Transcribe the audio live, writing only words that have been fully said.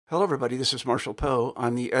Hello, everybody. This is Marshall Poe.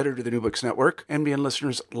 I'm the editor of the New Books Network. NBN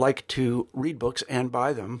listeners like to read books and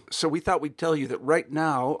buy them. So we thought we'd tell you that right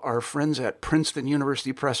now, our friends at Princeton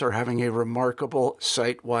University Press are having a remarkable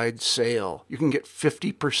site-wide sale. You can get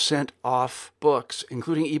 50% off books,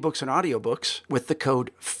 including ebooks and audiobooks, with the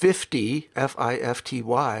code 50,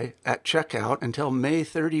 F-I-F-T-Y, at checkout until May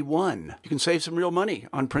 31. You can save some real money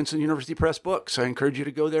on Princeton University Press books. I encourage you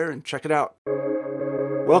to go there and check it out.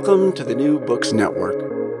 Welcome to the New Books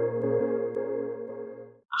Network.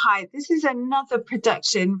 Hi, this is another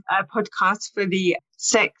production podcast for the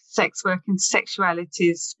Sex Work and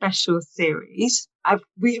Sexualities special series.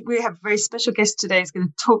 We have a very special guest today who's going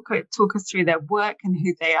to talk us through their work and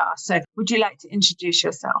who they are. So would you like to introduce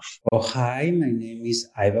yourself? Oh, hi, my name is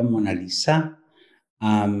Iván Monalisa.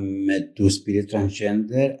 I'm a two-spirit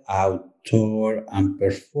transgender, author and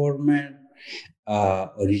performer.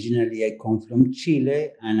 Originally, I come from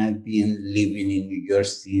Chile, and I've been living in New York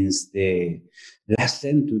since the last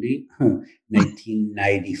century,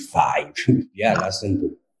 1995. Last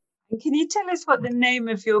century. Can you tell us what the name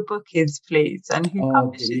of your book is, please, and who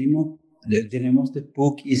published it? The name of the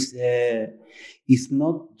book is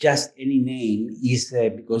not just any name. It's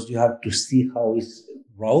because you have to see how it's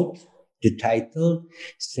wrote. The title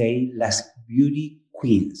say Las Beauty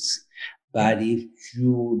Queens. But if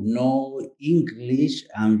you know English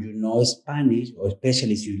and you know Spanish, or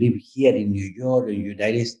especially if you live here in New York or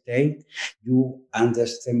United States, you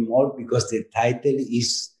understand more because the title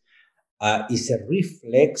is a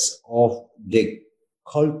reflex of the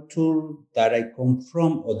culture that I come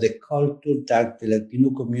from, or the culture that the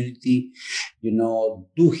Latino community,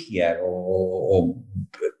 do here, or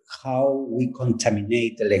how we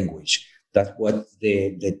contaminate the language. That's what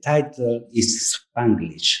the title is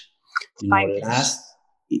Spanglish.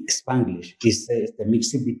 Spanglish is the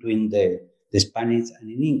mixing between the Spanish and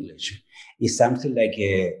in English. It's something like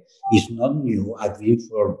it's not new. I've been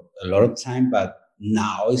for a lot of time, but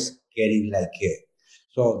now it's getting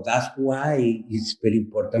so that's why it's very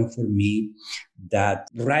important for me that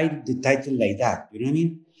write the title like that. You know what I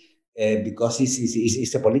mean? Because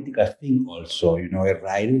it's a political thing also. A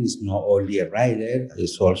writer is not only a writer;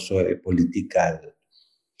 it's also a political.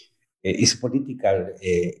 It's political.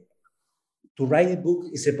 To write a book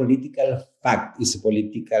is a political fact, it's a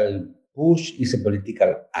political push, it's a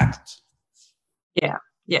political act. Yeah.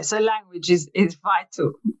 So language is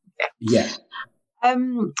vital. Yeah.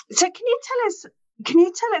 So can you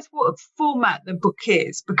tell us what format the book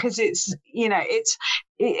is? Because it's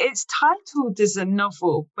titled as a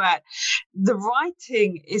novel, but the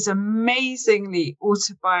writing is amazingly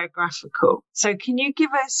autobiographical. So can you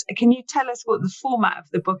tell us what the format of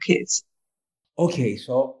the book is? Okay,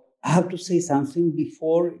 so I have to say something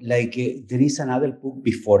before, there is another book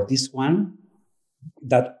before this one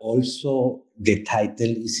that also the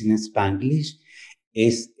title is in Spanglish.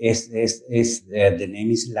 The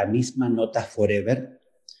name is La Misma Nota Forever.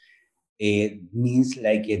 It means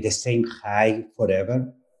the same high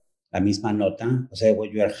forever. La misma nota. O sea,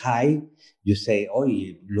 when you are high, you say, "Oh,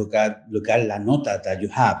 look at la nota that you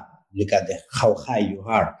have. Look at how high you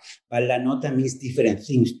are." But la nota means different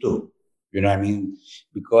things too. You know what I mean?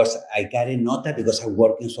 Because I got a nota because I'm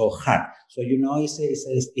working so hard. So,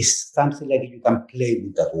 it's something like you can play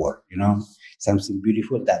with that word, something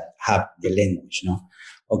beautiful that have the language,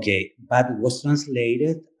 Okay, but it was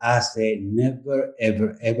translated as a never,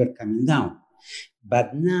 ever, ever coming down.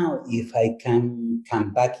 But now, if I can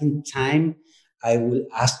come back in time, I will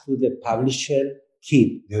ask to the publisher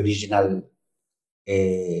keep the original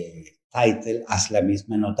title as La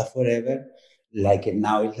Misma Nota Forever,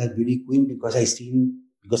 now it's a beauty queen, because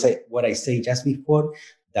what I say just before,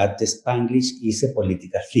 that the Spanglish is a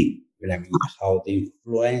political thing. You know what I mean? How the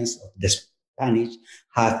influence of the Spanish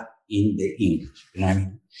have in the English. You know what I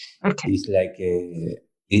mean? Okay.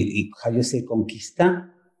 It's how you say conquista.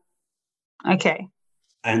 Okay.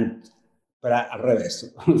 But al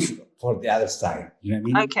revés, for the other side. You know what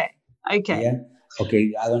I mean? Okay. Yeah.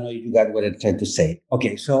 Okay. I don't know if you got what I'm trying to say.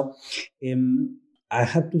 Okay. So, I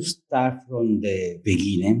have to start from the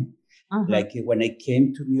beginning. Mm-hmm. When I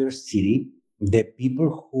came to New York City, the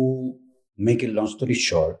people who, make a long story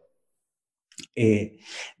short, the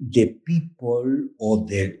people of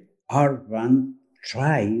the urban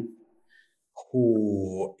tribe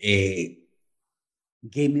who gave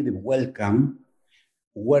me the welcome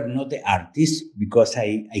were not the artists, because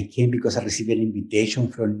I came because I received an invitation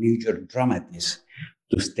from New York dramatists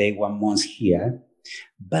to stay 1 month here.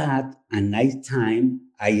 But at night time,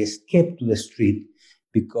 I escaped to the street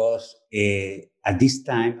because at this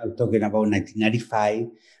time, I'm talking about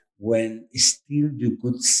 1995, when still you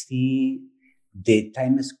could see the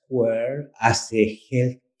Times Square as a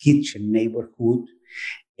kitchen neighborhood.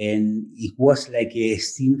 And it was like a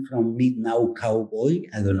scene from Midnight Cowboy.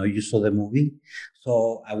 I don't know, you saw the movie.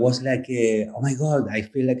 So I was like, oh my God, I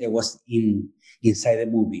feel like I was inside the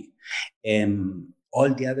movie. And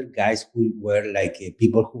all the other guys who were like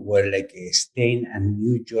people who were like staying at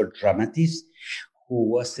New York Dramatists,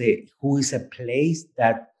 who is a place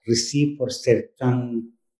that received for certain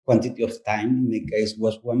quantity of time, in my case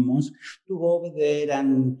was 1 month, to go over there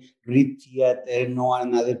and read theater, know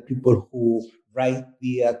another people who write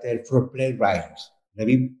theater for playwrights. I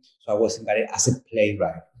mean, so I was invited as a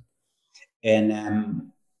playwright, and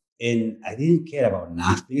I didn't care about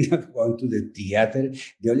nothing of going to the theater.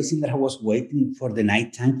 The only thing that I was waiting for the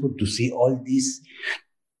nighttime to see all these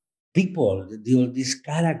people, all this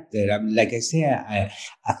character. I mean, like I say,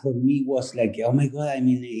 for me was like, oh my God, I'm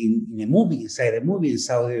in a movie, inside a movie,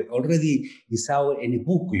 already inside in a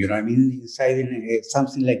book, you know what I mean? Inside in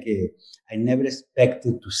something like I never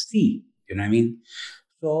expected to see, you know what I mean?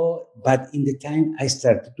 So, but in the time I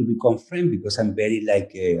started to become friend because I'm very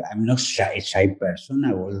like, I'm not a shy person.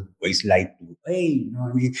 I always like to, hey, you know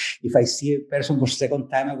what I mean? If I see a person for second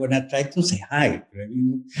time, I'm going to try to say hi. You know what I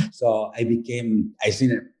mean? So I think,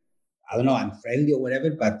 I don't know, I'm friendly or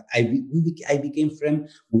whatever, but I became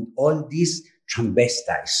friends with all these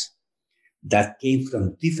transvestites that came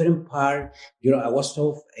from different parts. You know, I was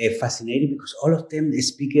so fascinated because all of them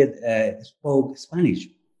spoke Spanish.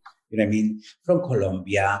 You know what I mean? From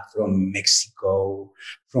Colombia, from Mexico,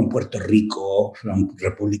 from Puerto Rico, from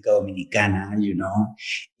República Dominicana, you know,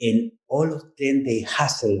 and all of them, they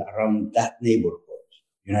hustle around that neighborhood.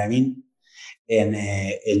 You know what I mean? And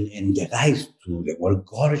the guys too, they were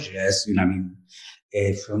gorgeous, you know what I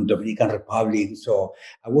mean, from Dominican Republic. So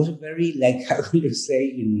I was very, like, how do you say,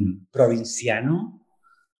 in provinciano,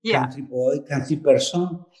 Yeah. country boy, country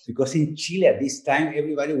person. Because in Chile at this time,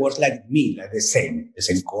 everybody was like me, like the same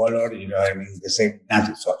color, you know what I mean, the same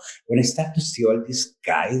nothing. So when I start to see all these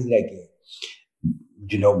guys, like,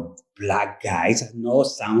 you know, black guys. I know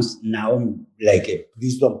sounds now like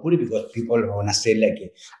please don't put it because people are gonna say like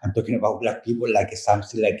I'm talking about black people like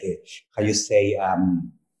something like how you say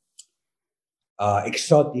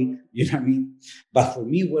exotic, you know what I mean? But for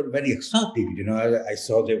me, were very exotic, you know. I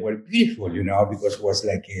saw they were beautiful, you know, because it was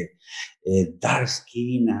like a dark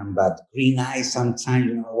skin and but green eyes sometimes,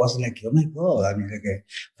 you know. I was like, oh my God, I mean, like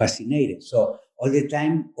fascinated. So all the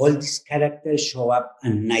time, all these characters show up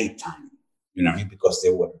at nighttime, you know what I mean? Because they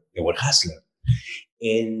were hustlers.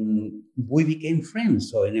 And we became friends.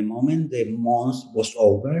 So in a moment, the month was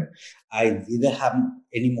over. I didn't have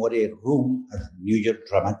any more a room at New York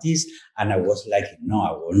Dramatists, and I was like, no,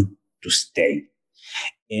 I want to stay.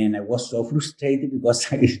 And I was so frustrated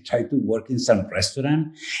because I tried to work in some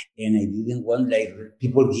restaurant, and I didn't want like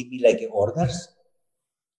people give me like orders.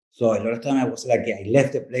 So a lot of time I was like, I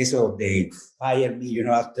left the place, so they fired me, you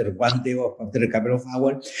know, after one day or after a couple of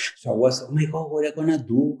hours. So I was, oh my God, what am I gonna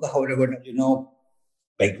do? How am I gonna, you know,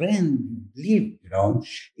 pay rent, live, you know?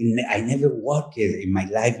 I never worked in my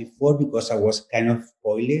life before because I was kind of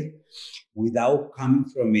spoiled without coming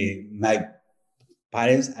from my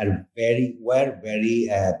parents were very,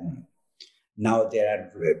 now they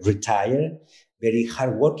are retired, very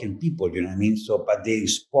hardworking people, you know what I mean? So, but they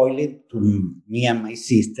spoiled it to me and my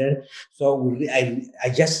sister. So I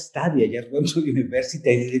just studied, I just went to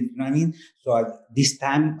university, you know what I mean? So this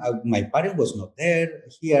time my parent was not there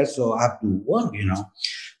here, so I have to work, you know?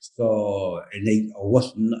 So, and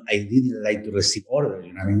I didn't like to receive orders,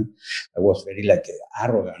 you know what I mean? I was very like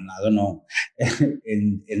arrogant, I don't know.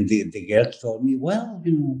 and the girl told me, well,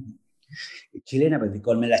 you know, Chilena, but they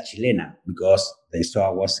call me La Chilena because they saw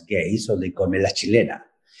I was gay, so they call me La Chilena.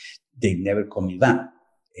 They never call me Iván.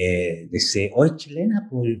 They say, oh, Chilena,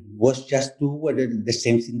 pues was just do the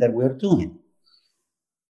same thing that we're doing.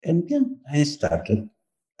 And then I started.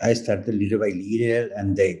 I started little by little,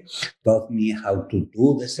 and they taught me how to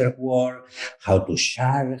do the surf work, how to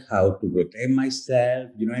shark, how to protect myself.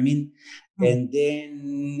 You know what I mean? And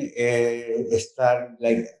then start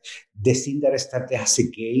like the thing that started as a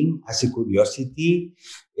game, as a curiosity,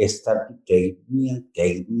 started to take me and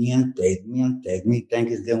take me and take me and take me.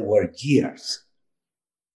 Things then were years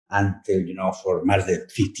until for more than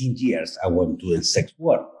 15 years I was doing sex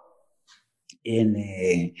work. And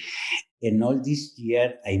in all this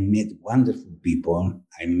year, I met wonderful people.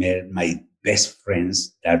 I met my best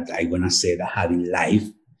friends that I'm gonna say that I had in life.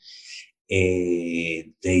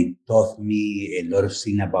 They taught me a lot of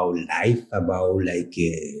things about life, about like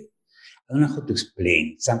I don't know how to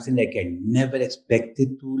explain something like I never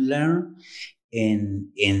expected to learn. And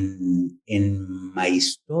in my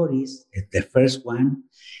stories, the first one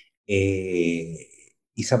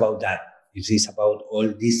is about that It is about all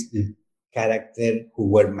these characters who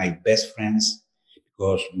were my best friends,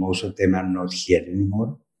 because most of them are not here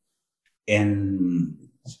anymore. And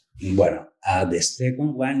bueno, the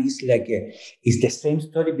second one is it's the same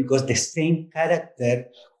story, because the same character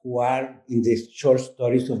who are in the short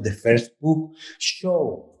stories of the first book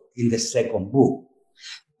show in the second book.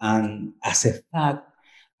 And as a fact,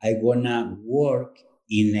 I gonna work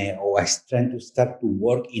or I trying to start to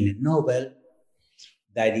work in a novel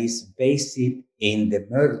that is based in the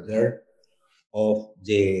murder of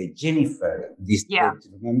the Jennifer.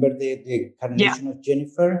 Remember the carnation of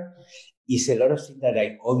Jennifer? Is a lot of things that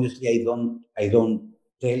I don't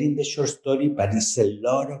tell in the short story, but it's a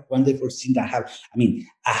lot of wonderful things I have. I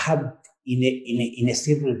have in a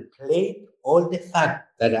silver plate all the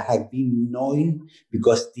fact that I have been knowing,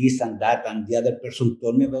 because this and that and the other person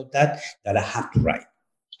told me about that I have to write.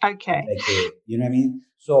 Okay. You know what I mean?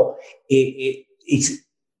 So it's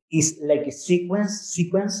like a sequence.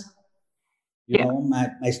 You know,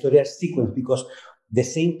 my story are sequence, because the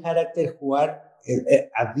same character who are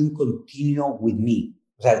have been continued with me.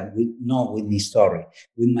 With my story,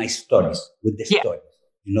 with my stories, with the stories.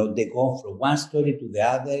 You know, they go from one story to the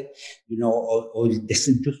other. You know, or you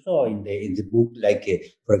saw in the book,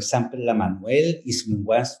 for example, La Manuel is in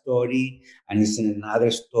one story and is in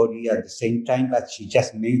another story at the same time, but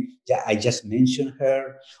I just mentioned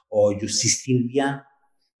her. Or you see Sylvia.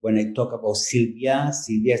 When I talk about Sylvia is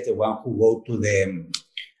the one who go to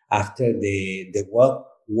after the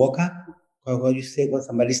walk up. What you say when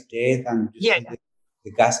somebody's dead and you see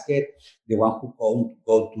the casket, the one who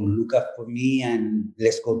go to look up for me, and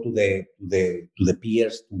let's go to the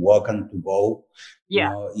piers to walk and to go. You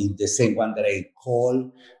know, in the same one that I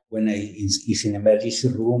call when is in emergency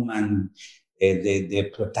room, and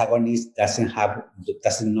the protagonist doesn't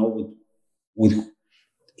know with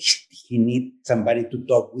he need somebody to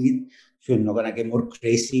talk with, so you're not gonna get more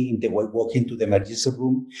crazy in the way walking to the emergency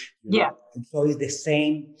room. You know? And so it's the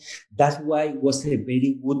same. That's why it was a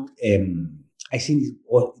very good. I think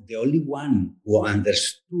the only one who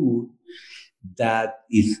understood that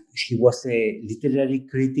he was a literary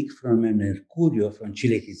critic from Mercurio from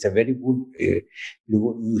Chile. He's a very good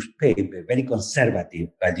newspaper, very conservative,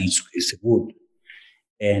 but it's good.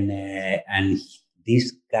 And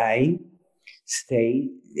this guy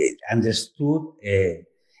understood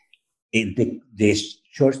the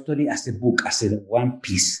short story as a book, as a one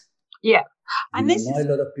piece. Yeah. And not a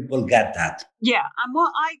lot of people get that. Yeah, and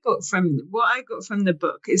what I got from the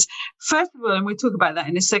book is, first of all, and we'll talk about that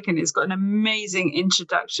in a second, it's got an amazing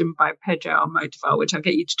introduction by Pedro Almodovar, which I'll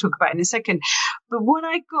get you to talk about in a second. But what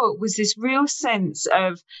I got was this real sense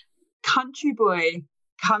of country boy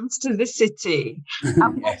comes to the city,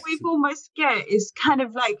 and what we've almost get is kind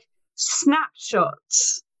of like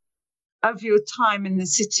snapshots of your time in the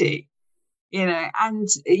city. You know, and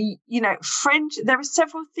you know, French. There are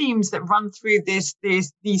several themes that run through these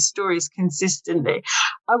stories consistently.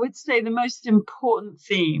 I would say the most important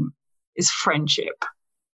theme is friendship.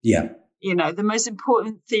 Yeah. You know, the most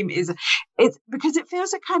important theme is it's because it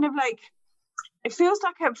feels like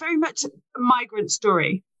a very much a migrant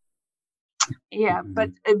story. Yeah,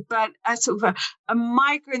 mm-hmm. but a sort of a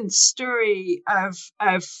migrant story of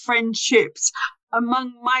friendships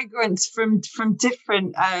among migrants from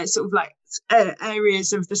different sort of like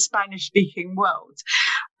areas of the Spanish-speaking world.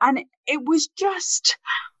 And it was just,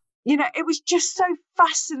 you know, it was just so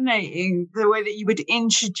fascinating the way that you would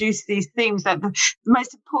introduce these themes. That the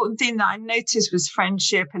most important thing that I noticed was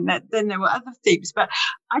friendship, and that then there were other themes. But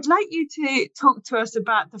I'd like you to talk to us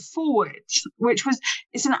about the foreword,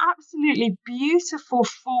 it's an absolutely beautiful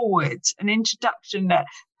foreword, an introduction that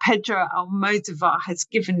Pedro Almodovar has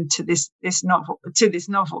given to this novel.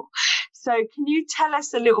 So can you tell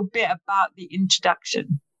us a little bit about the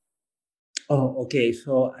introduction? Oh, okay.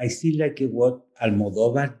 So I see like what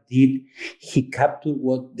Almodovar did, he captured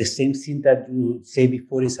what the same thing that you say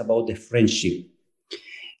before is about the friendship.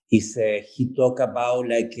 Is he talk about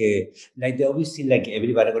like the obvious thing, like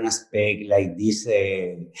everybody gonna speak like this,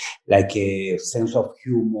 like a sense of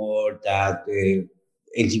humor that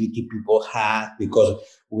LGBT people have, because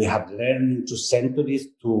we have learned to centuries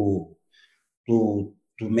to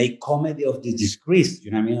make comedy of the disgrace,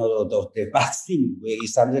 you know what I mean, of the bad thing.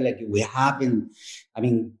 It's something like we haven't, I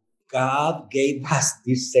mean, God gave us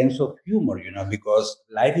this sense of humor, you know, because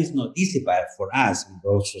life is not easy for us.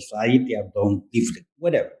 Our society have done different,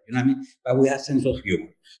 whatever, you know what I mean? But we have sense of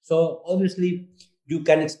humor. So obviously you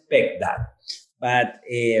can expect that. But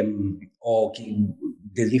okay,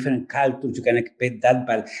 the different cultures, you can expect that.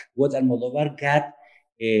 But what Almodovar got,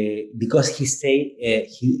 because he say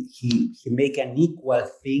he make an equal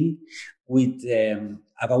thing with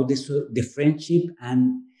about the friendship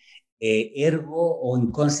and ergo or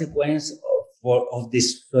in consequence of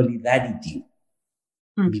this solidarity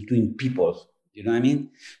between people. You know what I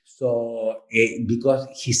mean? So because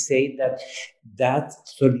he said that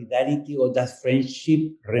solidarity or that friendship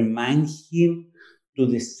reminds him to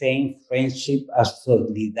the same friendship as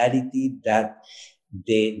solidarity that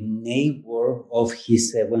the neighbor of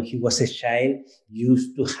his, when he was a child,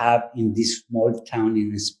 used to have in this small town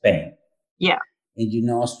in Spain. Yeah.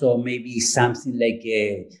 And, so maybe something like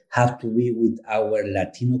have to be with our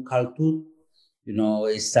Latino culture.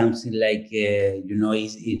 It's something like, it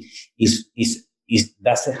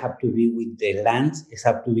doesn't have to be with the land. It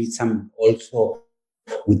have to be some also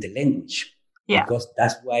with the language. Yeah. Because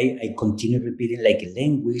that's why I continue repeating like a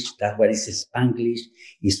language. That's why it's Spanglish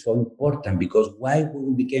is so important. Because why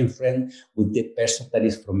we became friends with the person that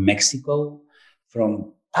is from Mexico,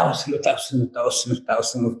 from thousands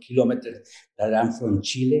of kilometers that I'm from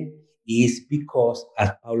Chile, is because,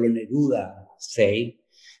 as Pablo Neruda say,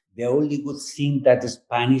 the only good thing that the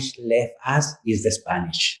Spanish left us is the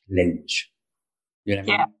Spanish language. You know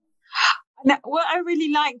what I mean? Now, what I really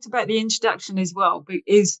liked about the introduction as well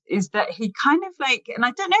is that he kind of like, and I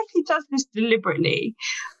don't know if he does this deliberately,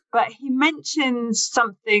 but he mentions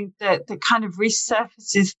something that kind of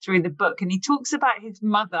resurfaces through the book. And he talks about his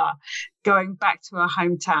mother going back to her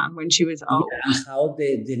hometown when she was old. Yeah, and how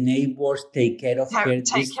the neighbors take care of her,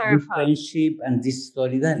 this friendship and this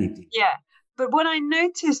solidarity. Yeah. But what I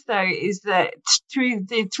noticed, though, is that through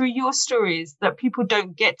your stories that people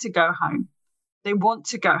don't get to go home. They want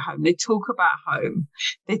to go home. They talk about home.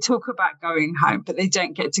 They talk about going home, but they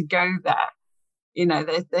don't get to go there.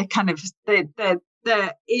 They're kind of they're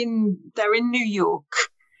in New York,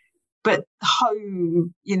 but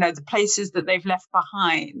home, the places that they've left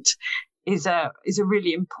behind is a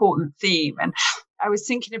really important theme. And I was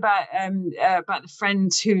thinking about the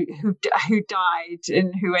friend who died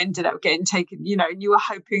and who ended up getting taken, and you were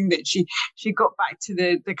hoping that she got back to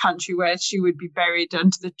the country where she would be buried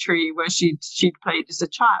under the tree where she'd played as a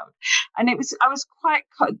child. And it was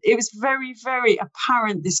very, very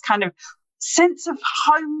apparent, this kind of sense of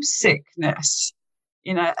homesickness,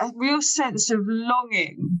 a real sense of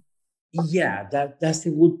longing. Yeah, that's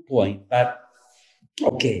a good point. But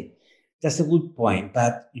okay, that's a good point.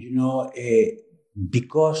 But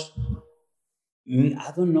because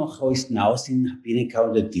I don't know how it's now, things have been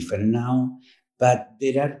kind of different now, but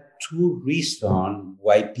there are two reasons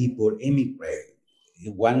why people emigrate.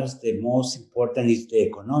 One of the most important is the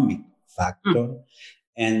economic factor,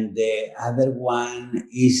 and the other one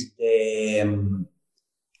is in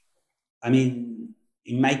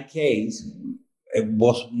my case, it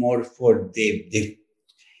was more for the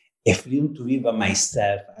freedom to be by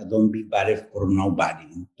myself. I don't be better for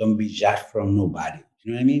nobody. Don't be judged from nobody.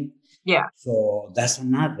 You know what I mean? Yeah. So that's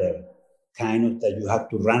another kind of that you have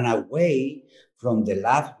to run away from the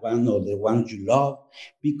loved one or the ones you love,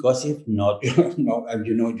 because if not, you're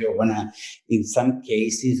gonna, in some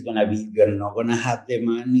cases, you're not gonna have the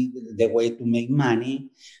money, the way to make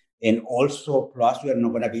money. And also, plus, you're not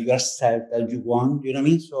going to be yourself that you want. You know what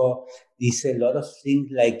I mean? So there's a lot of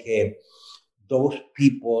things like those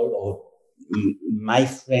people or my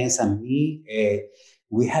friends and me,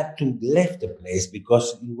 we had to leave the place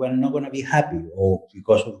because we're not going to be happy, or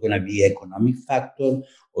because it's going to be an economic factor,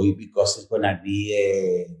 or because it's going to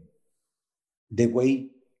be the way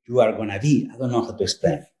you are going to be. I don't know how to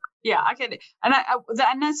explain. Yeah, I get it, and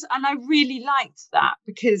I really liked that,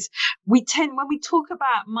 because when we talk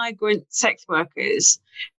about migrant sex workers,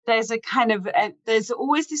 there's a kind of there's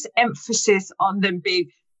always this emphasis on them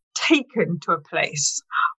being taken to a place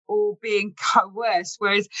or being coerced,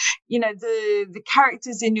 whereas the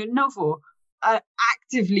characters in your novel are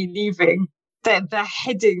actively leaving. They're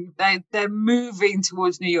heading, they're moving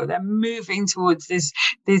towards New York. They're moving towards this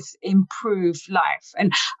improved life.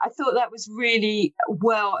 And I thought that was really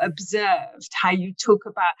well observed, how you talk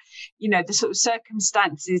about, the sort of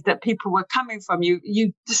circumstances that people were coming from.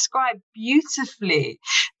 You described beautifully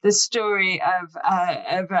the story of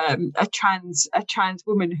a trans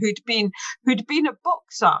woman who'd been a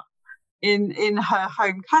boxer in her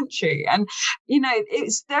home country. And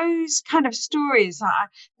it's those kind of stories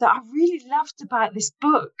that I really loved about this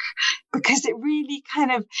book, because it really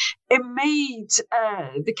kind of made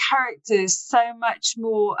the characters so much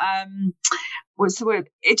more what's the word,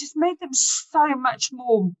 it just made them so much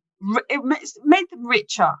more, it made them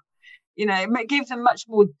richer. It gave them much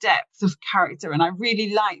more depth of character, and I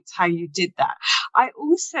really liked how you did that. I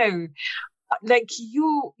also like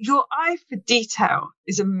your eye for detail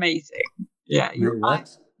is amazing. Yeah, your eye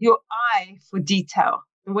for detail,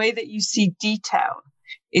 the way that you see detail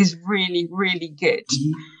is really, really good.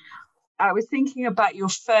 I was thinking about your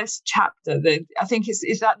first chapter. I think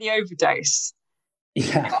is that the overdose?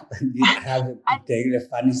 Yeah, I have to tell you a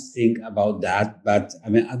funny thing about that, but I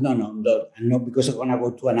mean, I'm not because I'm gonna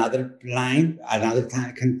go to another line, another time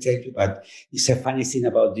I can tell you, but it's a funny thing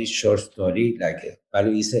about this short story, but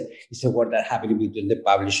it's a word that happened between the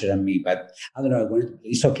publisher and me, but I don't know,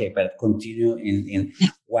 it's okay, but continue in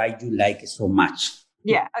why you like it so much.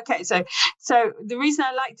 Yeah. Okay. So the reason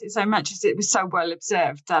I liked it so much is it was so well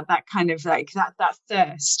observed, that kind of like that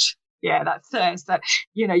thirst. Yeah, that thirst that,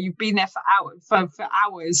 you've been there for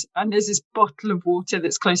hours and there's this bottle of water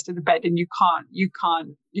that's close to the bed and you can't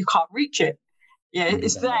reach it. Yeah,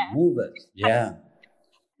 it's there. Move it. Yeah. And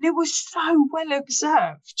it was so well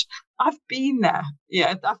observed. I've been there.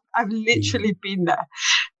 Yeah, I've literally been there.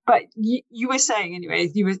 But you were saying anyway,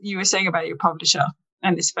 you were saying about your publisher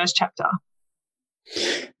and this first chapter.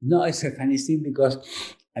 No, it's a funny thing because,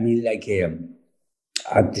 I mean,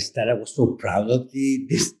 at the start, I was so proud of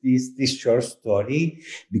this short story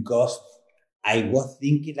because I was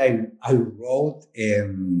thinking I wrote a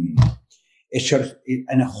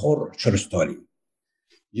horror short story.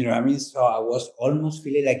 You know what I mean? So I was almost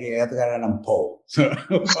feeling like Edgar Allan Poe. So I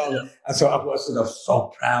was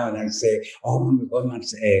so proud, and I say, "Oh my God,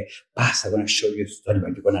 Paz, I'm going to show you a story,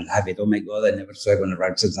 but you're going to love it. Oh my God, I never thought I'm going to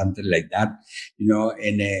write something like that."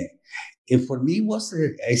 And for me,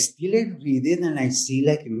 I still read it and I see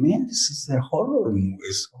man, this is a horror movie,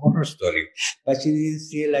 it's a horror story. But she didn't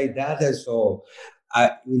see it like that. And so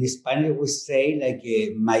in Spanish, we say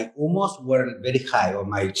my humos were very high.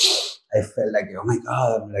 I felt like, oh my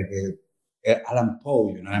God, I'm like Alan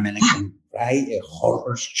Poe, I mean, I can write a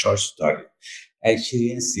horror short story. And she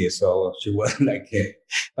didn't see it, so she was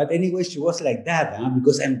but anyway, she was like that,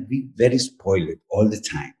 because I'm very spoiled all the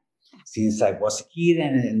time. Since I was a kid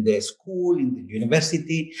and in the school, in the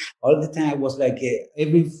university, all the time I was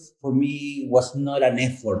for me was not an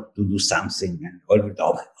effort to do something. And always,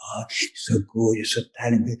 oh my God, you're so good, you're so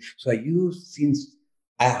talented. So since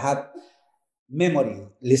I have memory,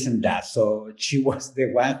 listen that. So she was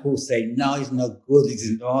the one who said, no, it's not good. It's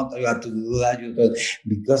not, you have to do that.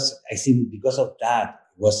 Because I think because of that,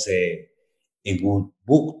 it was a good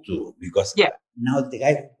book too. Because now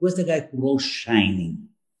who's the guy who wrote Shining?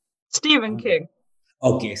 Stephen King.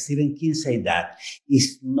 Okay, Stephen King said that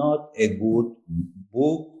it's not a good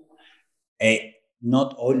book,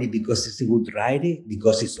 not only because it's a good writer,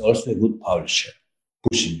 because it's also a good publisher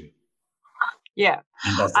pushing you. Yeah.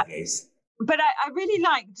 And that's the case. But I really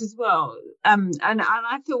liked as well, and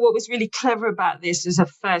I thought what was really clever about this as a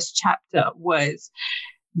first chapter was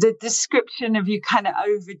the description of you kind of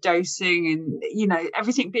overdosing and,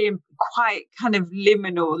 everything being quite kind of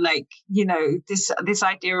liminal, this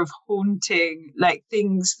idea of haunting,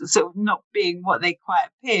 things sort of not being what they quite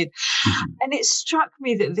appeared. Mm-hmm. And it struck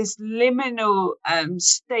me that this liminal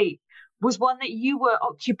state was one that you were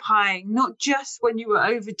occupying, not just when you were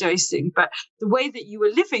overdosing, but the way that you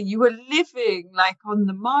were living. You were living on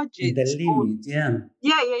the margins. The limit, yeah.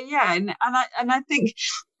 Yeah. And I think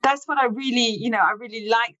that's what I really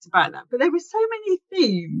liked about that. But there were so many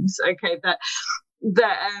themes, okay, that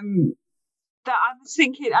I was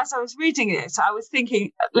thinking as I was reading it. So I was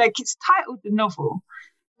thinking, it's titled the novel,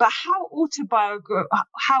 but how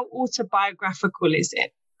autobiographical is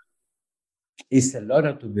it? It's a lot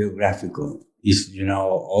autobiographical. It's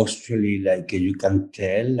actually you can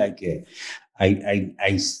tell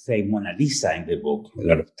I say Monalisa in the book a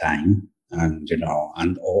lot of time. And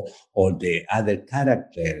and all the other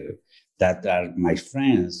characters that are my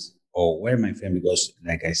friends or were my friends, because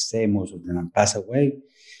like I say, most of them passed away,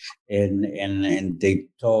 and they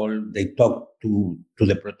talk to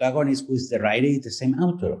the protagonist, who is the writer, is the same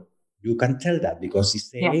author. You can tell that because he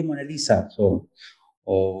say, "Hey, Monalisa," so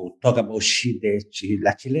or talk about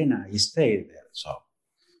La Chilena, he stayed there. So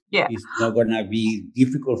it's not gonna be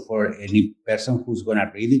difficult for any person who's gonna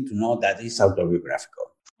read it to know that it's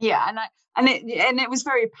autobiographical. Yeah, and it was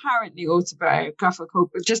very apparently autobiographical,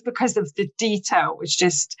 but just because of the detail was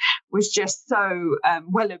just so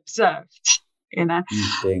well observed,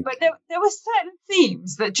 But there were certain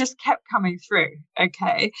themes that just kept coming through.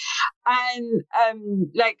 Okay, and I'm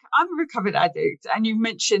a recovered addict, and you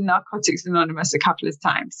mentioned Narcotics Anonymous a couple of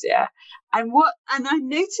times, yeah. And I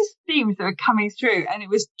noticed themes that were coming through, and it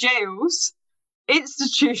was jails,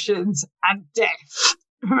 institutions, and death.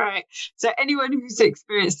 Right. So anyone who's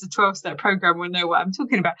experienced the 12-step program will know what I'm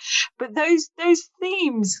talking about. But those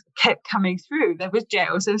themes kept coming through. There was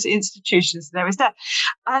jails, there was institutions, there was that.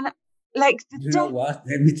 And you know what?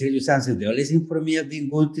 Let me tell you something. The only thing for me of being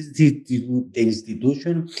going to the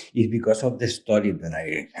institution is because of the story that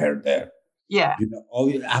I heard there. Yeah.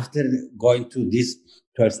 After going to this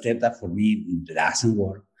 12 step that for me doesn't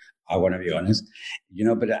work, I want to be honest,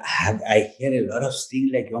 but I hear a lot of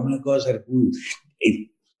things like, oh my God,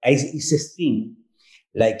 it's a thing,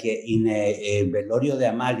 like in a Velorio de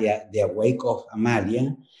Amalia, the wake of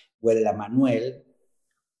Amalia, where La Manuel,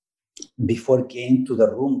 before came to the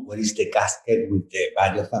room where is the casket with the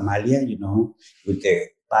body of Amalia, with the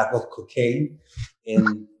bag of cocaine.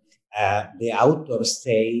 And the authors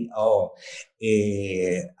say,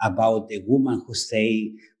 about the woman who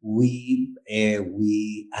say, we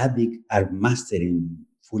addict are mastering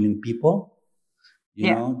fooling people.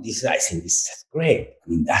 I think this is great. I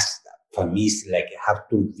mean, that's, for me, it's like have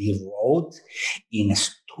to be wrote in a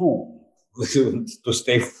stone to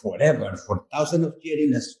stay forever, for thousands of years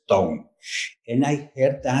in a stone. And I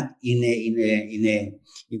heard that in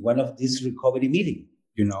one of these recovery meetings.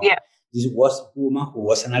 Yeah. This was a woman who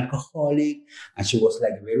was an alcoholic, and she was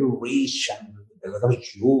like very rich and with a lot of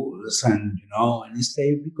jewels, and and he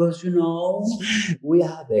said, because we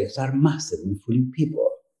addicts are masters in fooling people.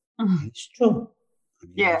 And it's true.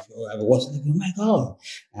 Yeah. I was like, oh my God.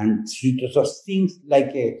 And so things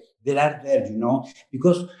like that are there,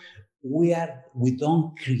 because we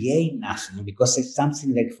don't create nothing, because it's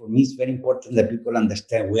something like, for me, it's very important that people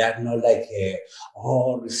understand we are not like,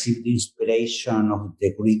 receive the inspiration of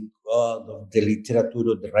the Greek god, of the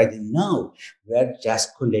literature, of the writing. No, we are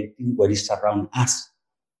just collecting what is around us.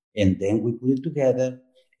 And then we put it together,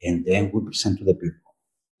 and then we present to the people.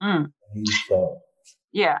 And so,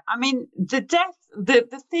 yeah, I mean, the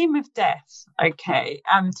theme of death. Okay,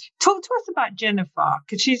 talk to us about Jennifer,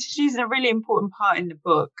 because she's a really important part in the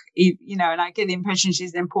book. And I get the impression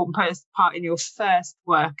she's an important part in your first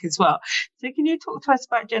work as well. So, can you talk to us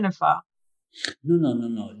about Jennifer?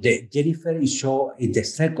 No. The Jennifer is show in the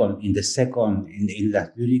second in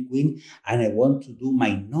the Beauty Queen, and I want to do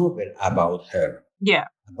my novel about her. Yeah.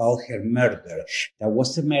 About her murder. That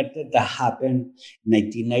was a murder that happened in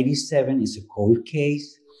 1997. It's a cold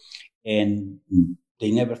case, and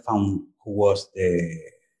they never found who was the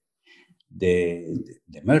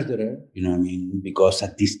murderer, because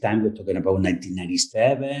at this time we're talking about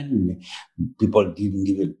 1997, people didn't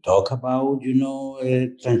even talk about,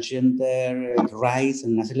 transgender rights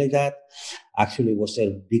and nothing like that. Actually, it was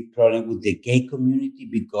a big problem with the gay community,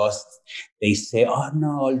 because they say, oh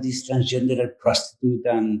no, all these transgender are prostitutes,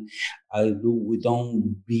 and we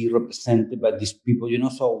don't be represented by these people,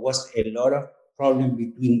 so it was a lot of problem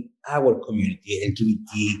between our community,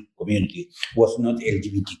 LGBT community, was not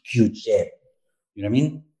LGBTQ yet. You know what I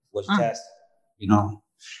mean? Was just,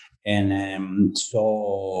 and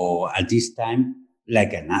so at this time,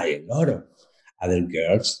 like a lot of other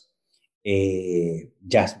girls,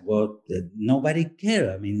 just what nobody cared.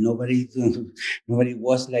 I mean, nobody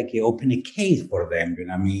was like open a case for them. You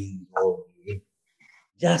know what I mean? Or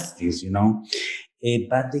justice.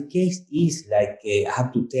 But the case is like, I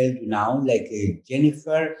have to tell you now, like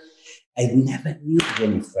Jennifer, I never knew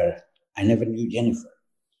Jennifer.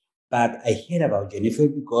 But I heard about Jennifer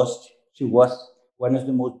because she was one of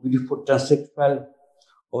the most beautiful transsexual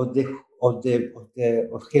of Hell's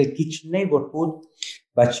neighborhood.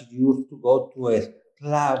 But she used to go to a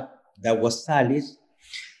club that was Sally's,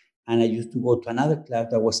 and I used to go to another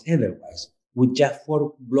club that was Otherwise, with just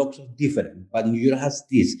 4 blocks of different. But New York has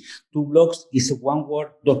this. 2 blocks is one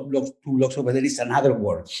word, 2 blocks over there is another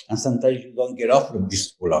word. And sometimes you don't get off from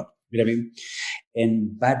this block. You know what I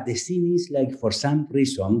mean? But the thing is, like, for some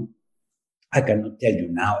reason, I cannot tell you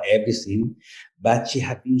now everything, but she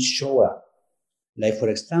had been shown up. Like, for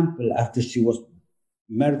example, after she was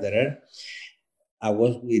murdered, I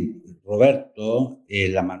was with Roberto,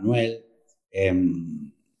 La Manuel,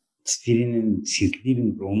 sitting in his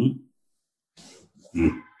living room.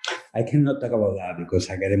 I cannot talk about that because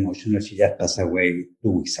I get emotional. She just passed away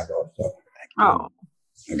 2 weeks ago. So,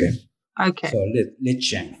 okay. So let's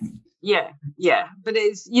change. Yeah. But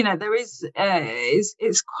it's, there is,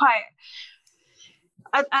 it's quite,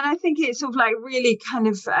 and I think it's sort of like really kind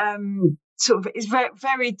of, sort of is very,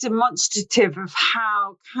 very demonstrative of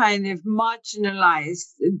how kind of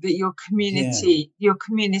marginalized that your community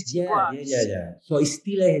was. Yeah. So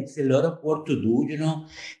it's a lot of work to do,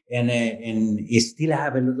 and it still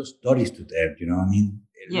have a lot of stories to tell, I mean,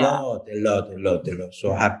 a lot.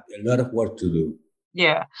 So I have a lot of work to do.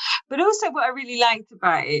 Yeah. But also what I really liked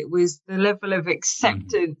about it was the level of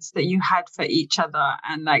acceptance that you had for each other,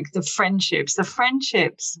 and like the friendships. The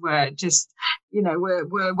friendships were just,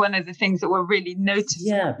 were one of the things that were really noticeable.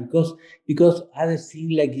 Yeah, because other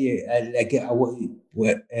thing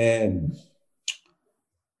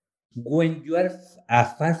when you are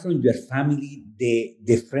far from your family,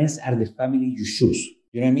 the friends are the family you choose.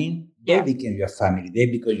 You know what I mean? They Yeah. become your family. They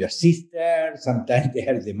become your sister. Sometimes they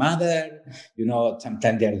are the mother.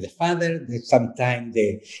 Sometimes they are the father. Sometimes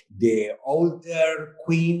the older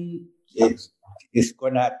queen is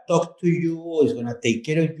gonna talk to you. Is gonna take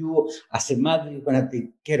care of you. As a mother, is gonna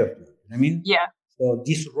take care of you. You know what I mean? Yeah. So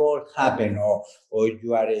this role happen, or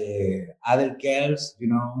you are other girls,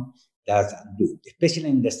 that especially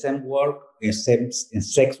in the same work, in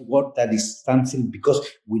sex work, that is something because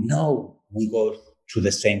we know we go to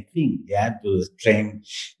the same thing, to the same,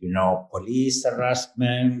 police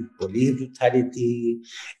harassment, police brutality.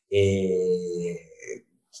 It's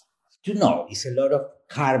a lot of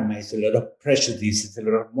karma, it's a lot of prejudice, it's a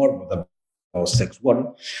lot of more about sex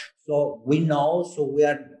work. So we know,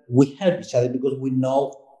 we help each other because we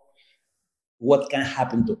know what can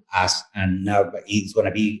happen to us, and now it's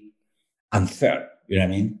gonna be unfair. You know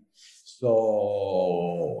what I mean?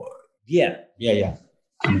 So yeah.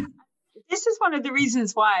 This is one of the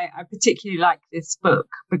reasons why I particularly like this book,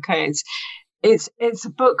 because it's a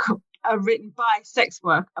book written by a sex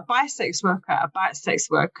worker about sex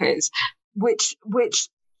workers, which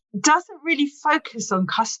doesn't really focus on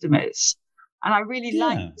customers, and I really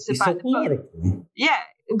like this about the book. Yeah,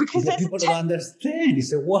 because people don't understand.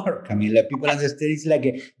 It's a work. I mean, people understand. It's like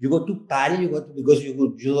you go to party, because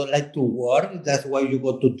you don't like to work. That's why you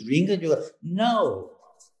go to drink. And no,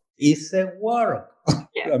 it's a work.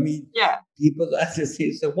 Yeah. I mean, people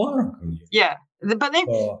understand it's a work. Yeah, but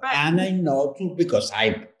and I know too because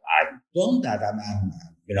I've done that.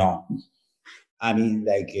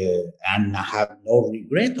 And I have no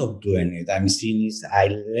regret of doing it. I'm seeing this. I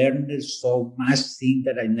learned so much things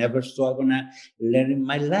that I never saw gonna learn in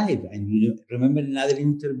my life. And remember in other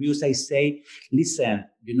interviews, I say, listen,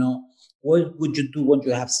 what would you do when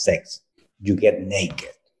you have sex? You get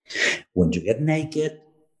naked. When you get naked,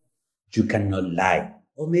 you cannot lie.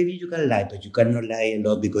 Or maybe you can lie, but you cannot lie a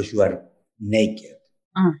lot because you are naked.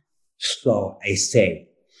 So I say,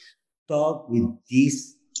 talk with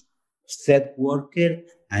this sex worker,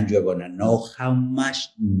 and you're gonna know how much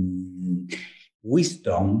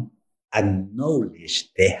wisdom and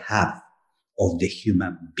knowledge they have of the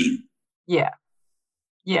human being. Yeah.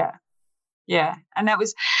 And that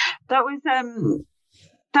was. So it's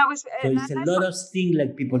a lot of things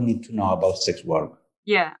like people need to know about sex work.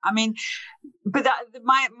 Yeah, I mean, but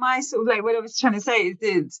my sort of like what I was trying to say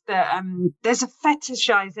is that there's a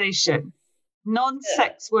fetishization.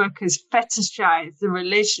 Non-sex workers fetishize the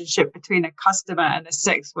relationship between a customer and a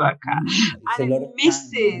sex worker, and it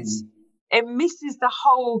misses the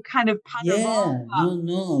whole kind of panorama.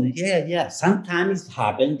 Sometimes it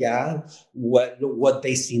happens, what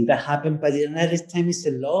they think that happen, but the other time it's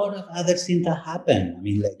a lot of other things that happen.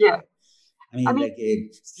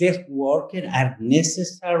 Sex workers are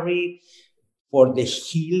necessary for the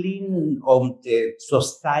healing of the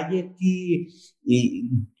society.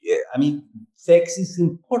 Sex is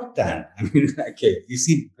important. It's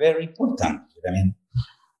very important.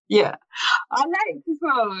 Yeah, I like as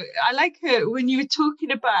well. I like it when you were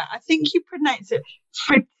talking about. I think you pronounce it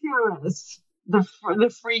frituras. The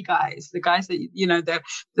free guys, the guys that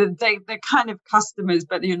they're kind of customers,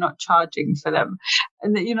 but you're not charging for them,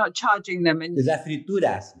 and that you're not charging them. And the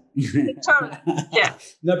frituras. Yeah.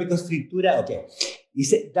 No, because fritura, okay,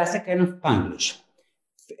 that's a kind of Spanglish.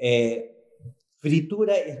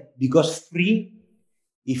 Fritura is because free.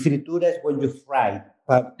 If fritura is when you fry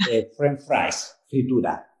French fries,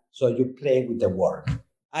 fritura. So you play with the word.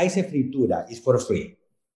 I say fritura is for free.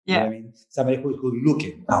 Yeah. You know what I mean? Somebody who's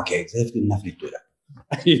looking, okay, it's una fritura.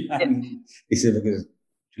 It's because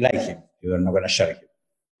you like him. You're not going to share him.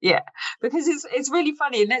 Yeah, because it's really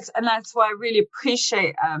funny, and that's why I really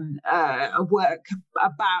appreciate a work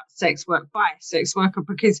about sex work by a sex worker,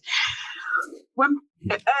 because when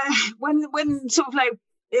sort of like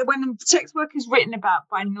when sex work is written about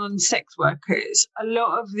by non-sex workers, a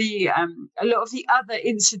lot of the other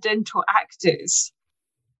incidental actors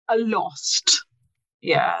are lost.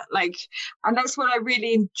 Yeah, and that's what I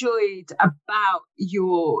really enjoyed about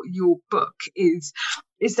your book is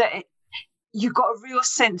that you got a real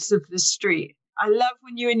sense of the street. I love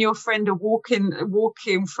when you and your friend are walking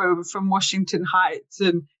from Washington Heights,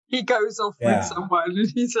 and he goes off with someone,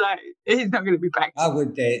 and he's like, he's not going to be back.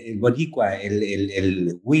 With el Boricua,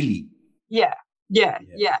 el Willy. Yeah.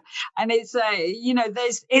 And it's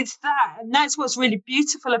it's that, and that's what's really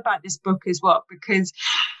beautiful about this book as well, because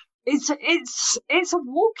it's a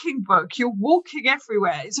walking book. You're walking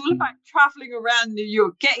everywhere. It's all about traveling around New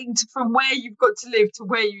York, getting from where you've got to live to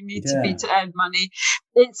where you need to be to earn money.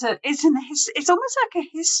 It's almost like a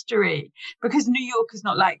history, because New York is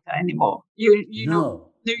not like that anymore. New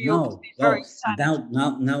York is very sad.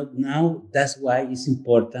 Now that's why it's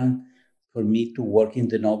important for me to work in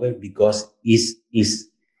the novel because is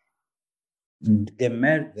the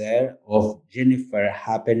murder of Jennifer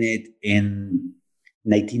happened in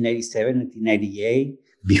 1997, 1998,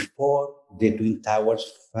 before the Twin Towers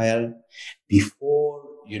fell, before,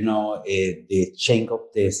 the change of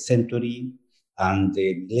the century and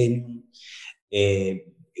the millennium.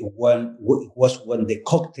 When the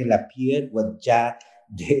cocktail appeared, when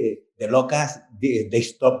the locusts, they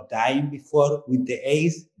stopped dying before with the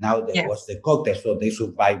AIDS. Now there was the cocktail, so they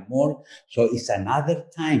survived more. So it's another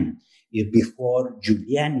time. It's before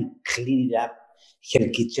Giuliani cleaned up her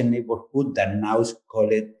kitchen neighborhood that now is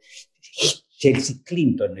called Chelsea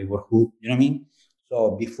Clinton neighborhood. You know what I mean?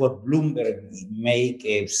 So before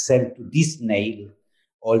Bloomberg sell to Disney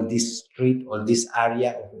all this street, all this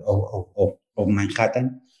area of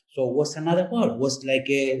Manhattan. So it was another world. It was like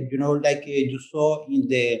you saw in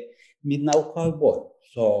the Midnight Cowboy.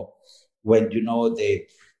 So when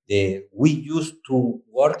we used to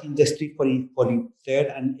work in the street for third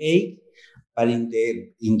and eighth, but in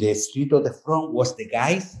the street of the front was the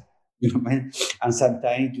guys. Man. And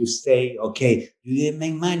sometimes you say, okay, you didn't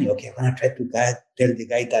make money. Okay, I'm gonna try to tell the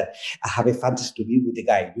guy that I have a fantasy to be with the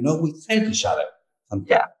guy. We help each other.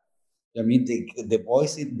 Yeah. I mean, the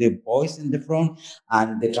boys in the front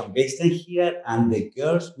and the transvestite here and the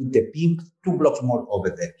girls with the pimp 2 blocks more over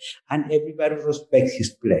there. And everybody respects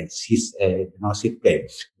his place, his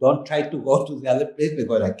place. Don't try to go to the other place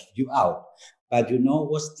because I kick you out. But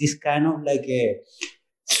what's this kind of like a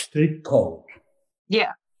street code?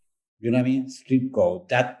 Yeah. You know what I mean? Street code.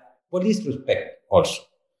 That police respect also.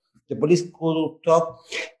 The police could talk.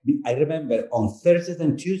 I remember on Thursdays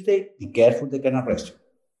and Tuesday, be careful, they can arrest you.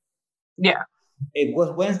 Yeah. It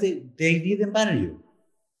was Wednesday, they didn't bother you.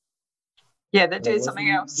 Yeah, they're doing something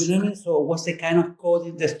else. You know what I mean? So what's the kind of code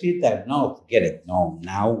in the street that, no, forget it. No,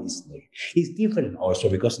 now it's different also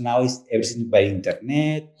because now it's everything by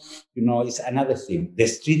internet. It's another thing. The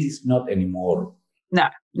street is not anymore. No.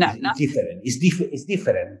 It's different. It's different. It's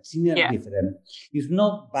different. It's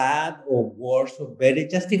not bad or worse or better.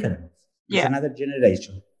 It's just different. It's another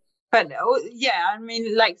generation. But I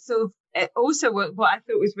mean, also what I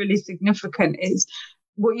thought was really significant is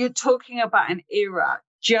what you're talking about an era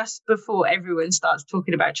just before everyone starts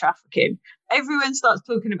talking about trafficking. Everyone starts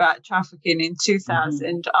talking about trafficking in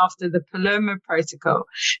 2000 after the Palermo Protocol.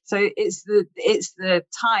 So it's the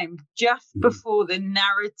time just before the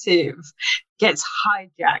narrative gets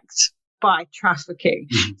hijacked by trafficking.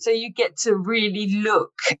 So you get to really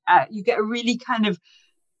look at, you get a really kind of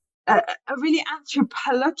a really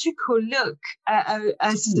anthropological look at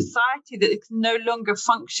a society that is no longer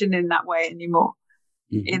functioning that way anymore.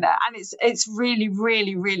 And it's really,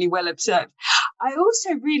 really, really well observed. I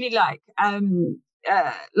also really like all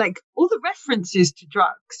the references to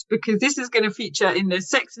drugs, because this is going to feature in the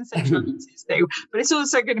sex and sexualities thing, but it's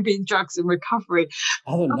also going to be in drugs and recovery.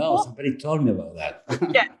 I don't know. Somebody told me about that.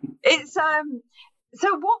 Yeah, it's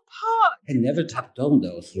so what part? I never tapped on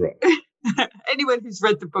those drugs. Anyone who's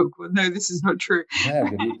read the book will know this is not true. Yeah,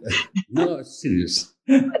 no, it's serious.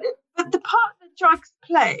 But the part that drugs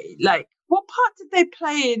play, what part did they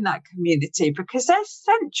play in that community? Because they're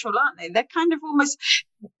central, aren't they? They're kind of almost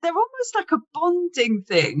like a bonding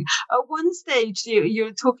thing. At one stage,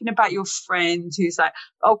 you're talking about your friend who's like,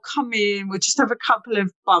 "Oh, come in. We'll just have a couple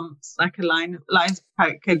of bumps, like a lines of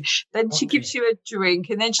coke," and then she gives you a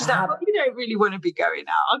drink, and then she's like, "Well, you don't really want to be going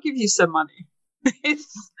out. I'll give you some money."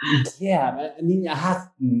 Yeah, I mean, I have,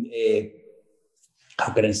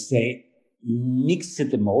 how can I say, mixed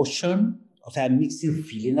emotion, mixed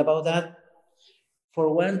feeling about that. For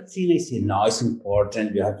one thing, I say, no, it's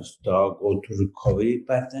important, you have to stop, go to recovery.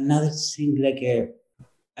 But another thing,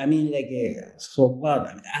 so what?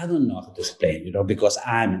 I mean, I don't know how to explain, because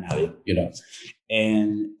I'm an addict,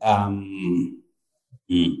 and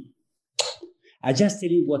I just tell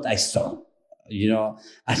you what I saw.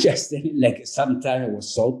 I just sometimes I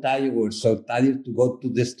was so tired to go to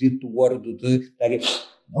the street to work,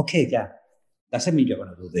 okay, yeah, doesn't mean you're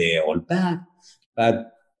going to do the all bad,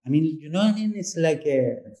 but I mean, you know what I mean? It's like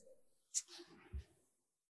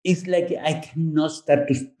I cannot start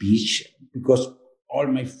to speak because all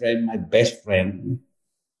my friends, my best friend,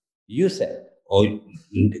 use it, or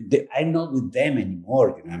I'm not with them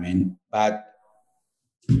anymore, you know what I mean? But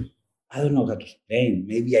I don't know how to explain.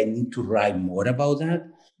 Maybe I need to write more about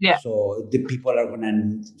that. Yeah. So the people are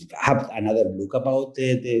gonna have another look about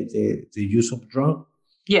the use of drugs.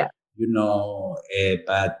 Yeah.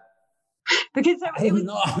 But because I don't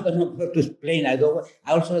know how to explain. I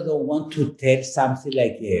also don't want to tell something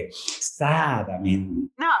sad. I mean,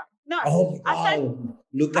 no. Oh my God!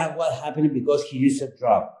 Look at what happened because he used a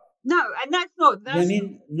drug. No, and that's not. I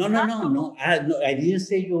mean, no. I didn't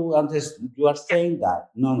say you understand. You are saying that.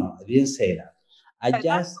 No, I didn't say that. I That's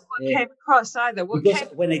not just what came across either. because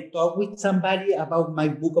when I talk with somebody about my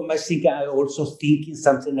book or my thing, I also thinking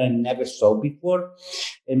something I never saw before,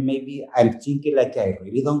 and maybe I'm thinking like I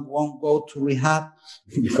really don't want to go to rehab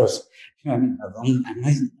because I mean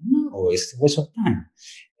I don't. No, it's a waste of time,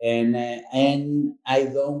 and I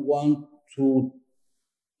don't want to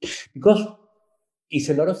because it's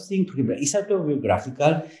a lot of things. It's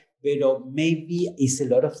autobiographical, but maybe it's a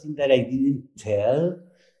lot of things that I didn't tell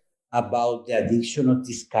about the addiction of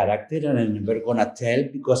this character, and I'm never gonna tell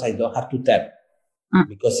because I don't have to tell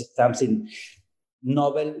because it's something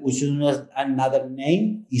novel, which is not another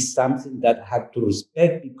name, is something that I have to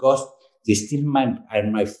respect because they still are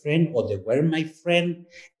my friend or they were my friend,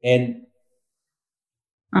 and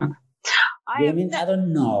I mean, I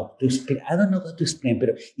don't know to explain. I don't know how to explain,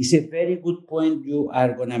 but it's a very good point. You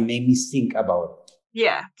are gonna make me think about it.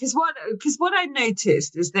 Yeah, because what I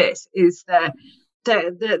noticed is that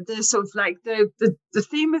the sort of like the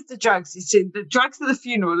theme of the drugs. You see, the drugs at the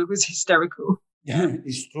funeral, it was hysterical. Yeah,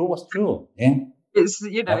 it's true. Was true. Yeah. It's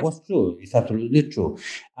that was true. It's absolutely true.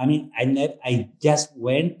 I mean, I just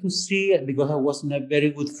went to see it because I was not very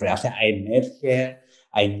good friend. I met her,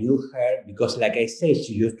 I knew her because, like I said,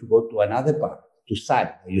 she used to go to another part, to Sal.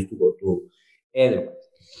 I used to go to Edward,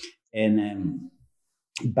 and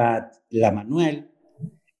but La Manuel,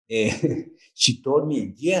 she told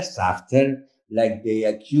me years after, like they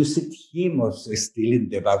accused him of stealing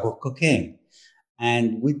the bag of cocaine,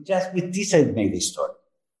 and with this I made the story.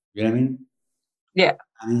 You know what I mean? Yeah.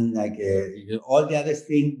 I mean, like all the other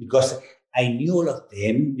things, because I knew all of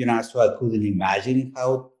them, so I couldn't imagine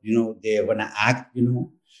how, they're going to act,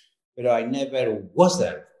 but I never was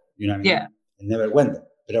there, you know what I mean? Yeah. I never went there.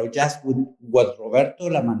 But I just, with what Roberto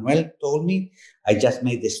La Manuel told me, I just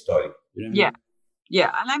made the story. You know what I mean?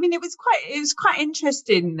 Yeah. And I mean, it was quite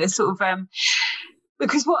interesting, the sort of,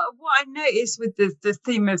 because what I noticed with the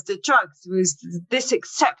theme of the drugs was this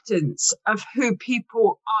acceptance of who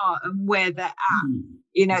people are and where they're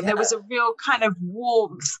at. There was a real kind of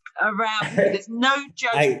warmth around. There's no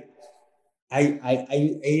judgment. I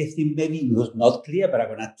think maybe it was not clear, but I'm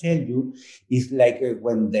gonna tell you, it's like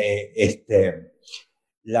when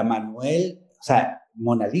La Manuel, o sea,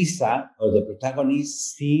 Monalisa, or the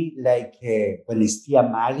protagonist, see like when it's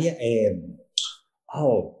Amalia,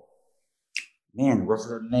 man, what's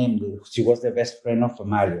her name? She was the best friend of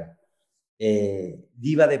Amalia.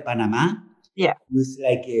 Diva de Panama. Yeah. Was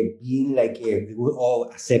like being like we were all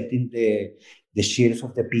accepting the shares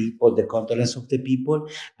of the people, the condolence of the people.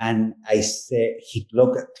 And I said, he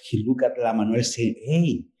looked at La Manuel saying,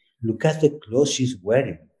 hey, look at the clothes she's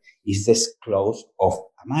wearing. It's the clothes of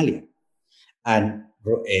Amalia. And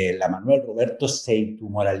La Manuel Roberto said to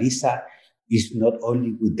Monalisa, it's not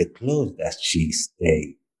only with the clothes that she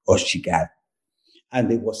stayed or she got. And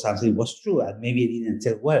there was something was true, and maybe it didn't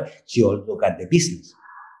tell well. She also got the business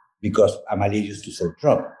because Amalia used to sell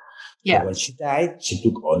drugs. Yeah. So when she died, she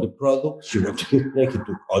took all the product. She went to his place, he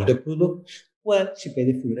took all the product. Well, she paid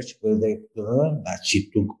the funeral, she paid the but she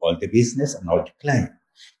took all the business and all the client.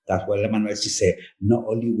 That's why Manuel she said, not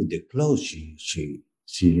only with the clothes she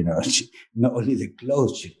not only the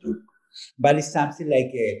clothes she took, but it's something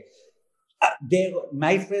like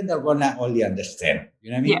my friends are gonna only understand.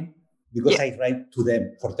 You know what I mean? Yeah. Because I write to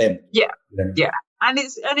them for them. Yeah. You know what I mean? Yeah. And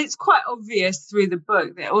it's quite obvious through the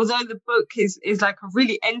book that although the book is like a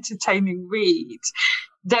really entertaining read,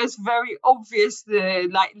 there's very obvious the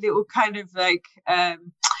like little kind of like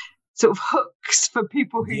sort of hooks for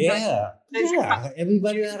people who don't.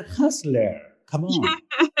 Everybody is a hustler. Come on.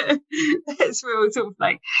 It's real sort of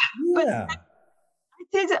like. Yeah.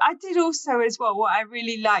 But I did also as well. What I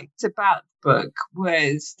really liked about the book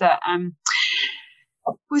was that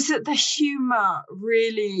the humour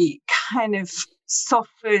really kind of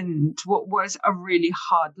softened what was a really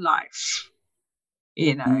hard life,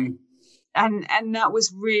 and that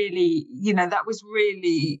was really,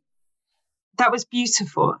 that was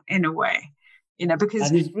beautiful in a way, because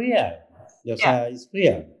and it's real. It's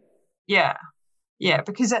real. Yeah,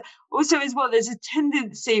 because also as well, there's a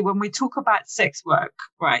tendency when we talk about sex work,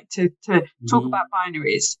 right, to talk about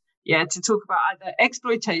binaries, to talk about either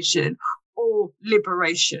exploitation or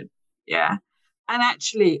liberation, and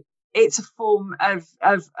actually it's a form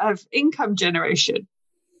of income generation,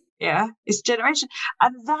 it's generation,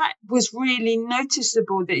 and that was really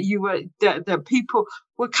noticeable that that people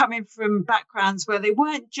were coming from backgrounds where they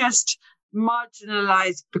weren't just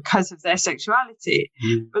marginalized because of their sexuality,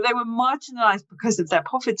 but they were marginalized because of their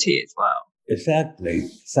poverty as well. Exactly.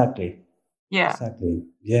 Yeah. Exactly.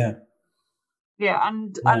 Yeah.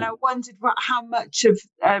 and I wondered how much of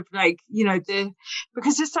like, you know,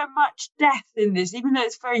 because there's so much death in this, even though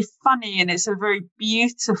it's very funny and it's a very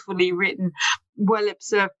beautifully written, well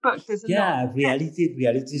observed book. There's a lot of reality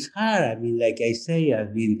is hard. I mean, like I say, I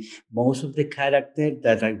mean, most of the characters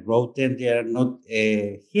that I wrote them, they are not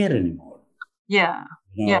here anymore. Yeah.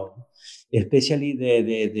 You know, especially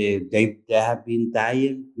they have been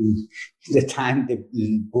dying in the time the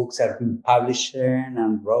books have been published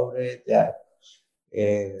and wrote it.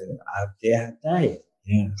 They have died,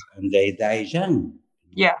 and they died young.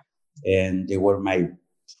 Yeah, and they were my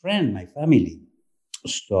friend, my family.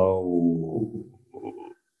 So,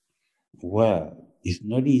 well, it's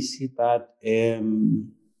not easy, but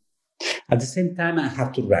at the same time, I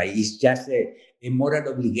have to write. It's just a moral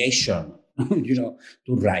obligation, you know,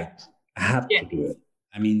 to write. I have to do it.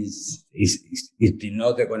 I mean, it's you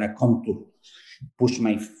know, they're gonna come to push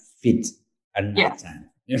my feet at night time.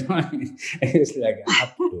 You know, it's like I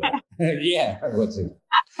have to do it. Yeah, I was it.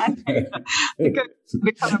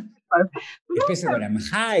 Especially when I'm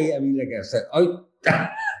high, I mean, like I said, oh,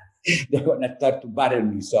 they're gonna start to bother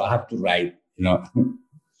me, so I have to write. You know.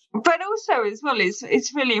 But also, as well,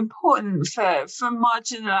 it's really important for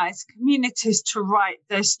marginalized communities to write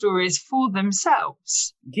their stories for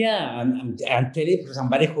themselves. Yeah, I'm telling you, for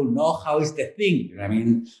somebody who knows how is the thing. You know, I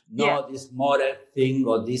mean, this moral thing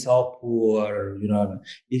or this all poor. You know,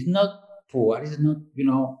 it's not poor. It's not. You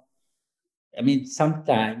know, I mean,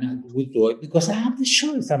 sometimes we do it because I have the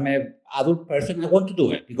choice. I'm an adult person. I want to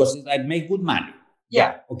do it because I make good money.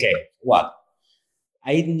 Yeah. Okay. What?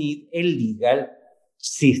 I need a legal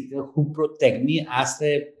system who protect me as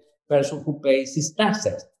a person who pays his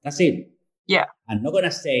taxes. That's it. Yeah. I'm not gonna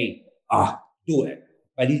say, do it.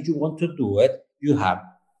 But if you want to do it, you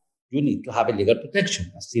need to have a legal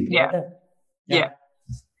protection. As simple as that. Yeah.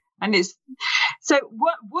 And it's so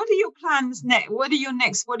what are your plans next? What are you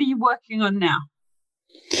working on now?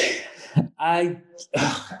 I'm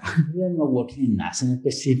not working in nothing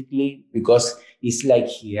specifically because it's like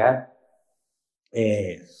here.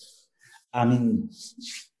 I mean,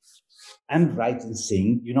 I'm writing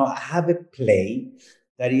things. You know, I have a play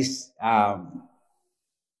that is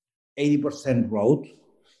 80% wrote.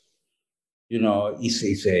 You know,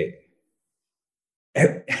 it's a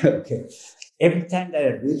okay. Every time that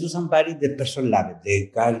I read to somebody, the person loves it. They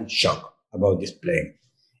got in shock about this play,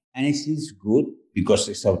 and it seems good because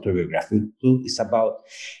it's autobiographical too. It's about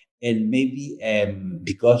and maybe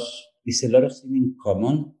because it's a lot of things in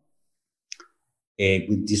common.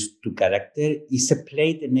 With these two characters. It's a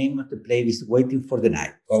play. The name of the play is Waiting for the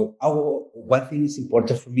Night. One thing is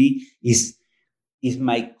important for me is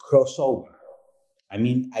my crossover. I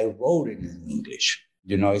mean, I wrote it in English.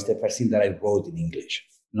 You know, it's the first thing that I wrote in English,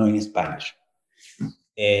 not in Spanish.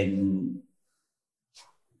 And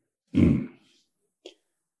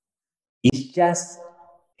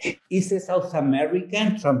it's a South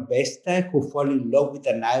American transvestite who fall in love with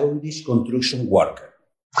an Irish construction worker.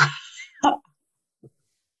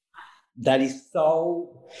 That is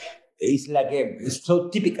it's so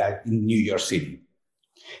typical in New York City.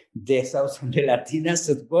 The Latina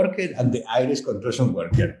sex worker and the Irish construction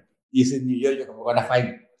worker. Is in New York, you're going to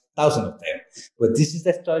find thousands of them. But this is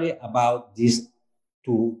the story about these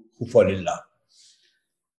two who fall in love.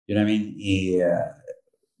 You know what I mean?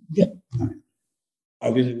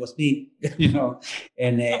 Obviously it was me, you know,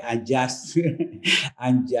 and I'm just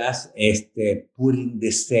putting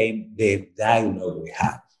the dialogue we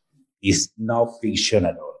have. It's no fiction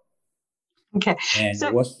at all. Okay. And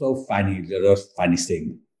it was so funny. There was funny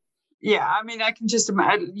thing. Yeah, I mean, I can just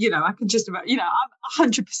imagine, I'm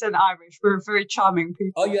 100% Irish. We're very charming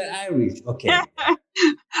people. Oh, you're Irish. Okay.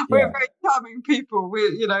 We're very charming people. We're,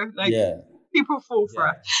 people fall for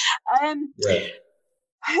us. When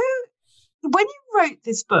you wrote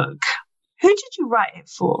this book, who did you write it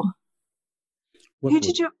for? Who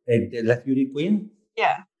did you? The Beauty Queen?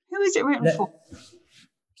 Yeah. Who was it written for?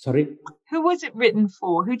 Sorry? Who was it written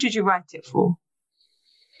for? Who did you write it for?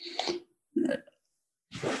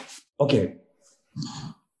 Okay.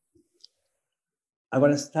 I'm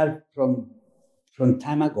going to start from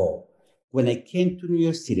time ago. When I came to New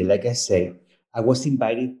York City, like I say, I was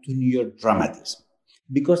invited to New York Dramatists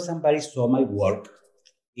because somebody saw my work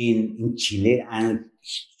in Chile and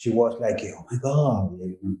she was like, oh my God,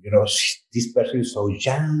 this person is so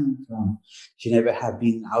young. She never had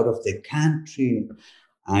been out of the country.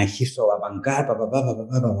 And he's so avant-garde, blah, blah, blah, blah, blah,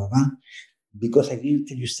 blah, blah, blah. Because I didn't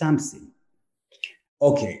tell you something.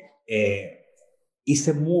 Okay, it's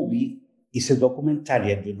a movie, it's a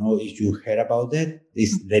documentary, if you heard about that,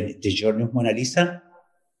 it's the journey of Monalisa.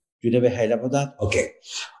 You never heard about that? Okay.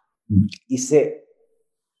 It's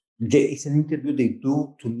It's an interview they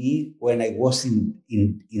do to me when I was in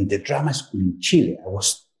the drama school in Chile.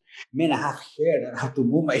 I have hair and I have to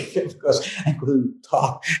move my hair because I couldn't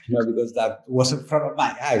talk, because that was in front of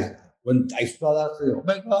my eyes. When I saw that, I said, oh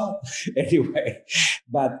my God. Anyway,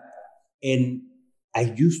 and I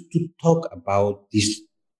used to talk about these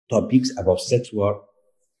topics, about sex work,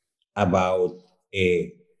 about,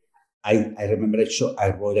 I remember I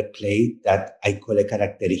wrote a play that I call a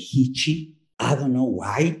character Hichi. I don't know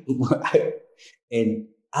why. And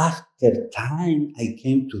after time, I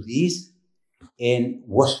came to this and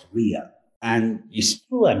was real. And it's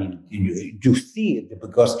true. I mean, you see it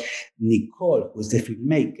because Nicole, who's the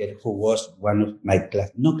filmmaker, who was one of my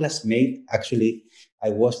classmate, actually, I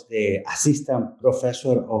was the assistant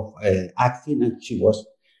professor of acting, and she was,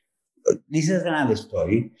 this is another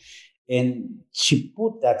story. And she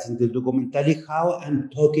put that in the documentary, how I'm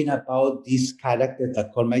talking about this character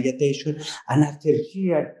that caught my attention. And after a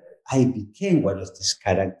year, I became one of this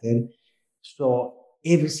character. So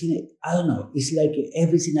everything, I don't know, it's like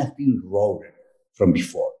everything has been wrote from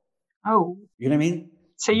before. Oh. You know what I mean?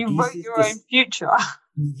 So you wrote your own future.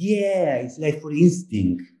 Yeah, it's like for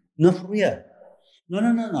instinct, not for real. No,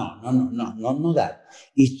 that.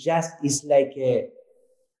 It's like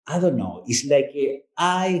I don't know. It's like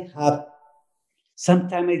I have,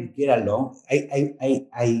 sometimes I get along.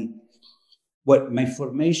 Well, my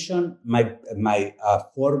formation, my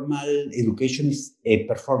formal education is a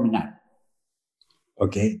performing art.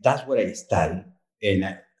 Okay, that's what I study,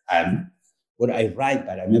 and what I write,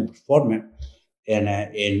 but I'm a performer, and I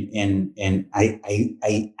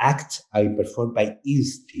act, I perform by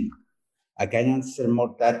instinct. I can answer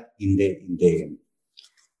more that in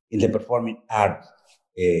the performing art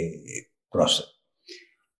process,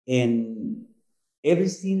 and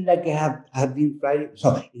everything like I have been trying.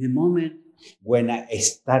 So in the moment when I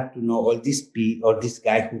start to know all this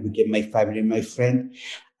guy who became my family and my friend,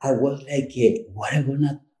 I was like, what am I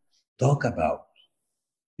gonna talk about?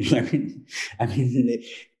 I mean, the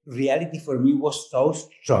reality for me was so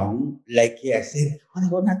strong. Like I said, what am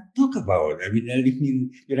I gonna talk about? You know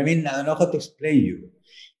what I mean? I don't know how to explain you.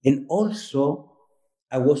 And also,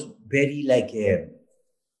 I was very like,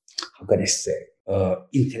 how can I say,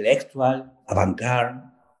 intellectual, avant-garde.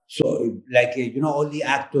 So, like, all the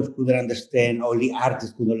actors couldn't understand, all the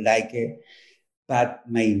artists couldn't like it. But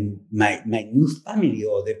my new family,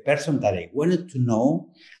 or the person that I wanted to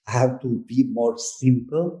know, I have to be more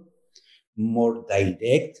simple, more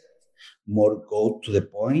direct, more go to the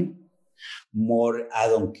point, more I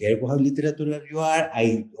don't care how literary you are.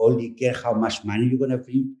 I only care how much money you're gonna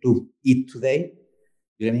bring to eat today.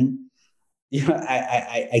 You know what I mean?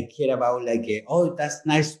 I care about like, oh, that's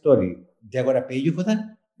nice story. They're gonna pay you for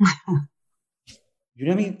that. You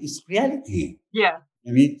know what I mean? It's reality. Yeah.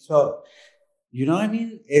 I mean, so you know what I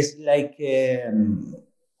mean? It's like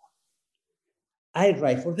I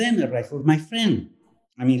write for them. I write for my friend.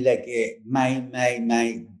 I mean, like my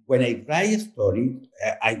when I write a story,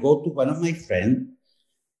 I go to one of my friends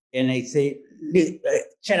and I say,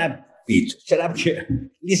 "Shut up, bitch! Shut up here!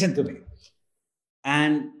 Listen to me."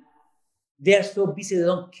 And they are so busy they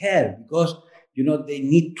don't care because they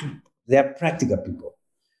need to. They are practical people.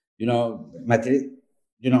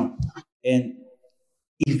 And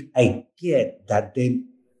if I get that they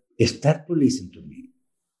start to listen to me,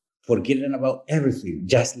 forgetting about everything,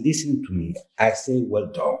 just listen to me, I say,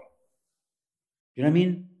 well done. You know what I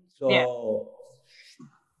mean? So yeah.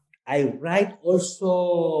 I write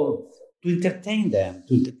also to entertain them,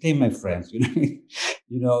 to entertain my friends. They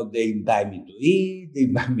invite me to eat, they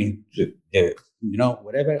invite me to,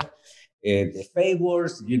 whatever, the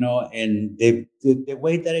favors, and the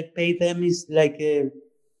way that I pay them is like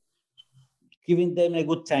giving them a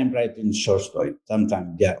good time writing short story.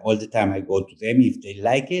 Sometimes, yeah, all the time I go to them. If they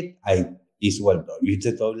like it, it's well done. If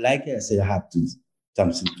they don't like it, I say I have to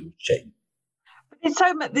something to change.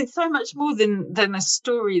 It's so much more than a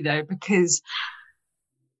story though, because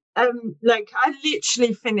like I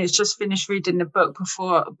literally just finished reading the book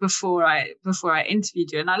before I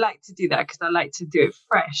interviewed you, and I like to do that because I like to do it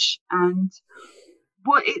fresh. And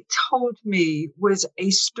what it told me was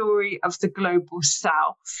a story of the global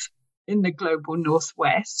South in the global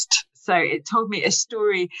Northwest. So it told me a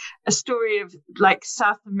story of like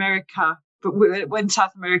South America, but when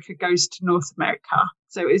South America goes to North America.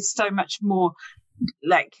 So it's so much more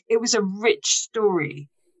like, it was a rich story,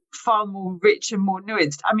 far more rich and more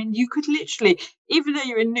nuanced. I mean, you could literally, even though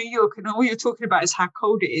you're in New York and all you're talking about is how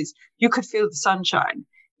cold it is, you could feel the sunshine.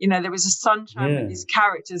 There was a sunshine with these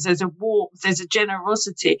characters. There's a warmth, there's a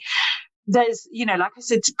generosity. There's, like I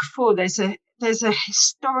said before, there's a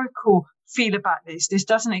historical feel about this. This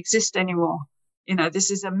doesn't exist anymore.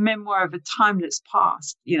 This is a memoir of a time that's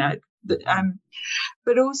passed,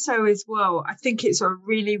 but also as well, I think it's a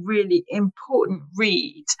really, really important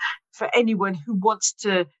read for anyone who wants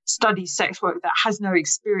to study sex work that has no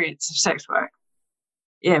experience of sex work.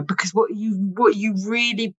 Yeah, because what you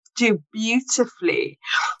really do beautifully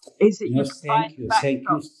is that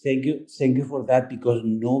thank you for that, because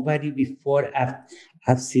nobody before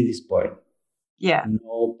have seen this point. Yeah.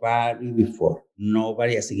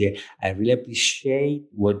 Nobody has again. I really appreciate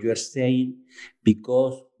what you're saying,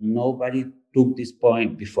 because nobody took this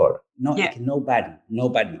point before. Nobody.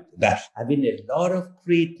 That I've been a lot of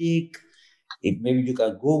critique. If maybe you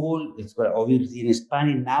can Google, it's obviously in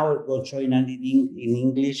Spanish. Now it's going to show in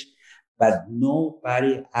English, but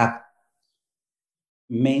nobody have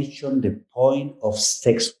mentioned the point of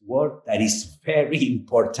sex work that is very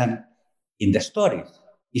important in the story.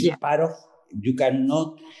 It's part of, you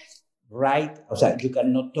cannot write, you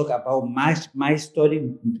cannot talk about my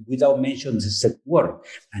story without mentioning the sex work,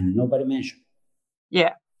 and nobody mentioned.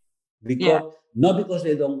 Yeah. Not because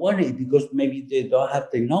they don't want it, because maybe they don't have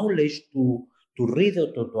the knowledge to read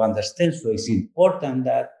it or to understand. So it's important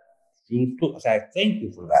that you do. Thank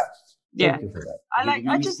you for that. Thank you for that.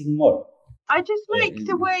 I just like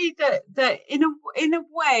the way that in a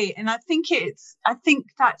way, and I think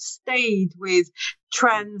that stayed with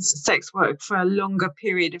trans sex work for a longer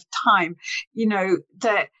period of time.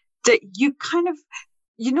 That you kind of,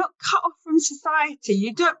 you're not cut off from society.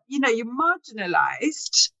 You don't, you're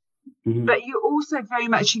marginalized. Mm-hmm. But you're also very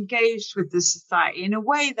much engaged with the society in a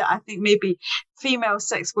way that I think maybe female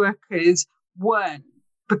sex workers weren't,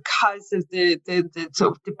 because of the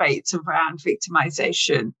sort of debates around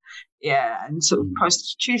victimization, and sort of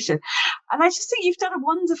prostitution. And I just think you've done a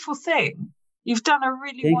wonderful thing. You've done a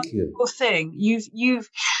really wonderful thing.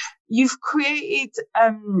 You've created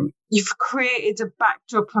a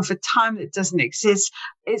backdrop of a time that doesn't exist.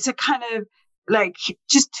 It's a kind of like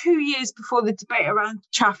just 2 years before the debate around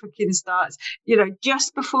trafficking starts,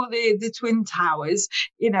 just before the Twin Towers,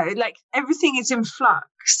 like everything is in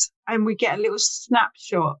flux, and we get a little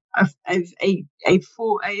snapshot of a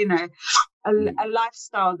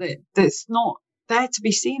lifestyle that's not there to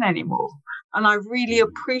be seen anymore. And I really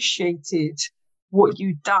appreciated what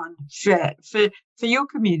you've done for your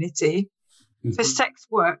community, for sex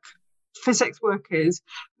workers,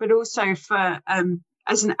 but also for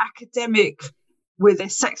as an academic with a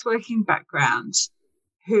sex working background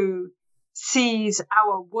who sees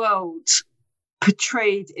our world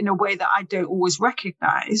portrayed in a way that I don't always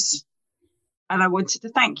recognize. And I wanted to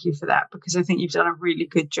thank you for that, because I think you've done a really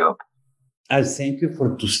good job. And thank you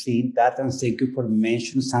for to see that, and thank you for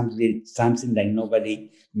mentioning something that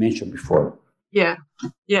nobody mentioned before. Yeah.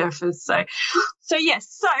 So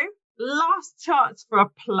last chance for a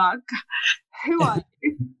plug. Who are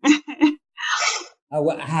you? I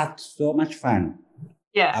had so much fun.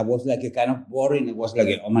 Yeah. I was like a kind of boring. It was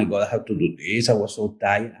like, oh my God, I have to do this. I was so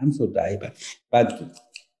tired. I'm so tired. But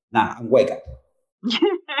now I'm wake up.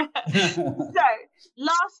 So,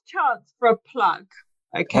 last chance for a plug.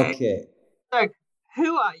 Okay. So,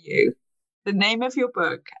 who are you? The name of your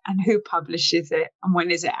book, and who publishes it, and when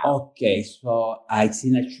is it out? Okay, so I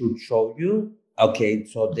think I should show you. Okay,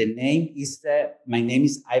 so the name is, my name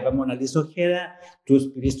is Iván Monalisa Ojeda,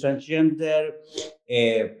 two-spirit transgender,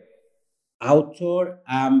 author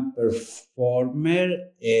and performer,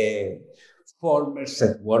 former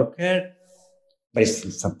sex worker, but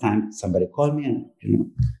sometimes somebody call me and,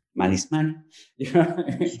 man is money.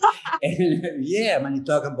 And money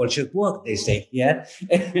talk and bullshit work, they say here.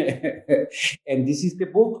 And this is the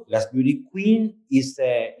book. Last Beauty Queen is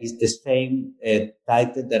the same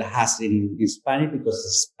title that has in Spanish, because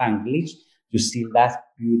it's Spanglish. You see, Last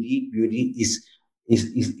Beauty. Beauty is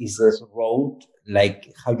wrote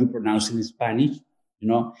like how you pronounce it in Spanish,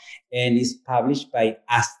 and it's published by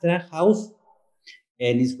Astra House.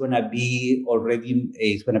 And it's gonna be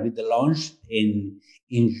the launch in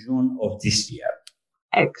June of this year.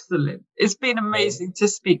 Excellent. It's been amazing to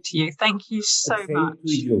speak to you. Thank you so much.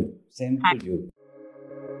 Same to you.